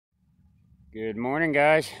Good morning,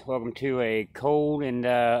 guys. Welcome to a cold and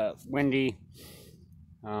windy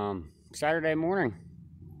Saturday morning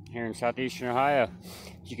here in southeastern Ohio.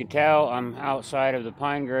 As you can tell, I'm outside of the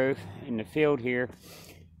pine grove in the field here.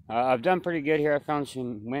 I've done pretty good here. I found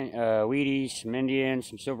some Wheaties, some Indians,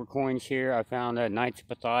 some silver coins here. I found Knights of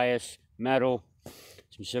Pythias metal,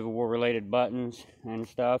 some Civil War related buttons and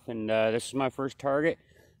stuff. And this is my first target.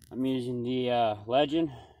 I'm using the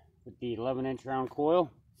Legend with the 11-inch round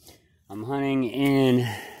coil. I'm hunting in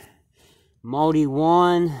Multi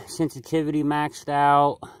 1, sensitivity maxed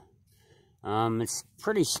out. It's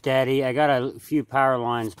pretty steady. I got a few power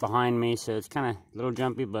lines behind me, so it's kind of a little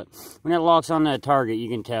jumpy, but when it locks on the target, you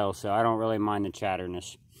can tell, so I don't really mind the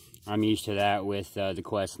chatterness. I'm used to that with the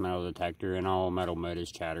Quest metal detector, and all metal mode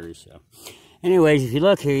is chattery. So anyways, if you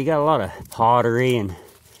look here, you got a lot of pottery and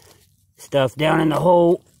stuff down in the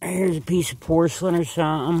hole. Here's a piece of porcelain or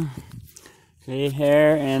something. See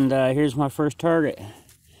here, and here's my first target.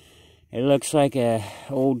 It looks like a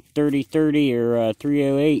old 3030 or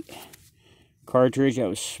 308 cartridge that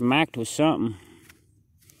was smacked with something.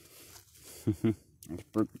 I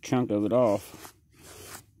broke a chunk of it off.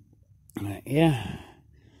 Yeah,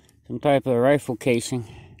 some type of rifle casing.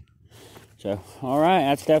 So, alright,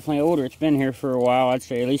 that's definitely older. It's been here for a while. I'd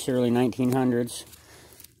say at least early 1900s.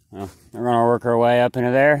 Well, we're going to work our way up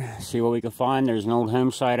into there, see what we can find. There's an old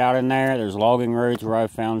home site out in there. There's logging roads where I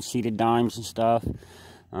found seated dimes and stuff.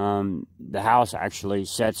 The house actually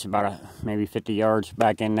sets about maybe 50 yards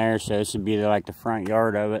back in there, so this would be like the front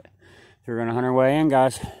yard of it. So we're going to hunt our way in,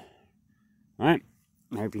 guys. Alright,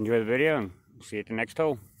 I hope you enjoy the video, and see you at the next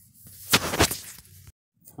hole.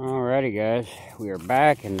 Alrighty, guys, we are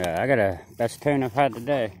back, and I got a best tone I've had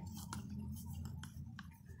today.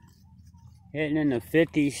 Hitting in the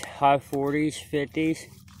 50s, high 40s, 50s.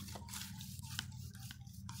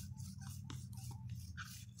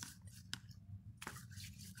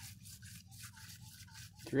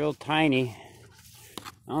 It's real tiny.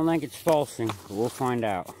 I don't think it's falsing, but we'll find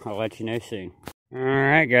out. I'll let you know soon.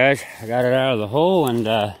 Alright, guys, I got it out of the hole, and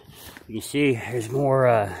you can see there's more,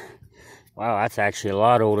 wow, that's actually a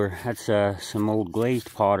lot older. That's some old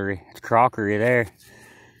glazed pottery. It's crockery there.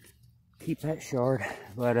 Keep that shard.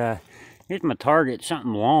 But here's my target,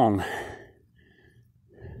 something long.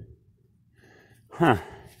 Huh.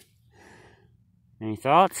 Any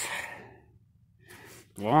thoughts?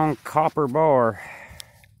 Long copper bar.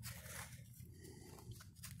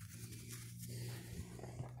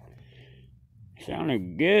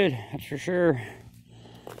 Sounded good, that's for sure.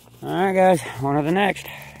 Alright, guys, on to the next.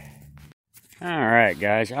 Alright,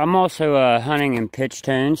 guys, I'm also hunting in pitch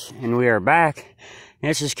tones, and we are back.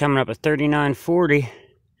 This is coming up at 3940.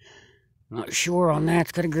 Not sure on that.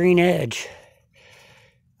 It's got a green edge.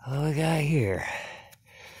 What do we got here?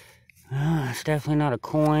 It's definitely not a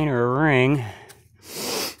coin or a ring.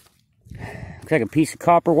 Looks like a piece of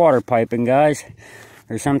copper water piping, guys.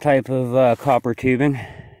 Or some type of copper tubing.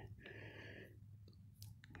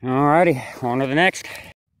 Alrighty, on to the next.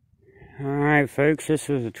 Alright, folks, this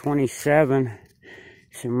was a 27.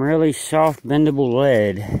 Some really soft bendable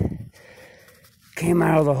lead. Came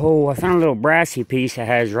out of the hole. I found a little brassy piece that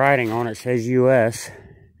has writing on it, says US.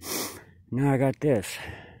 Now I got this.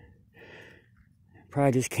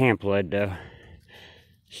 Probably just camp lead though.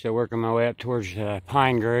 Still working my way up towards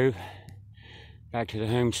Pine Grove. Back to the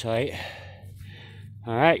home site.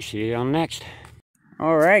 Alright, see you on next.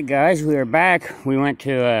 Alright, guys, we are back. We went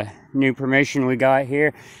to a new permission we got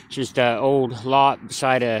here. It's just an old lot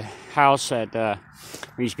beside a house that there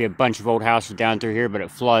used to be a bunch of old houses down through here, but it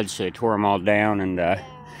floods, so they tore them all down. And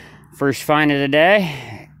first find of the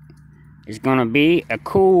day is gonna be a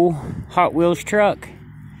cool Hot Wheels truck.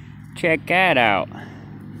 Check that out.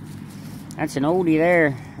 That's an oldie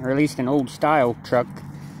there, or at least an old style truck.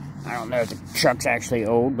 I don't know if the truck's actually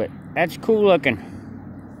old, but that's cool looking.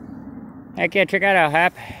 Heck yeah, check that out,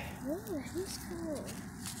 Hap. Oh, that's cool.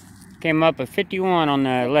 Came up at 51 on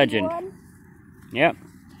the Legend. 51? Yep.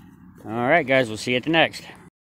 Alright, guys, we'll see you at the next.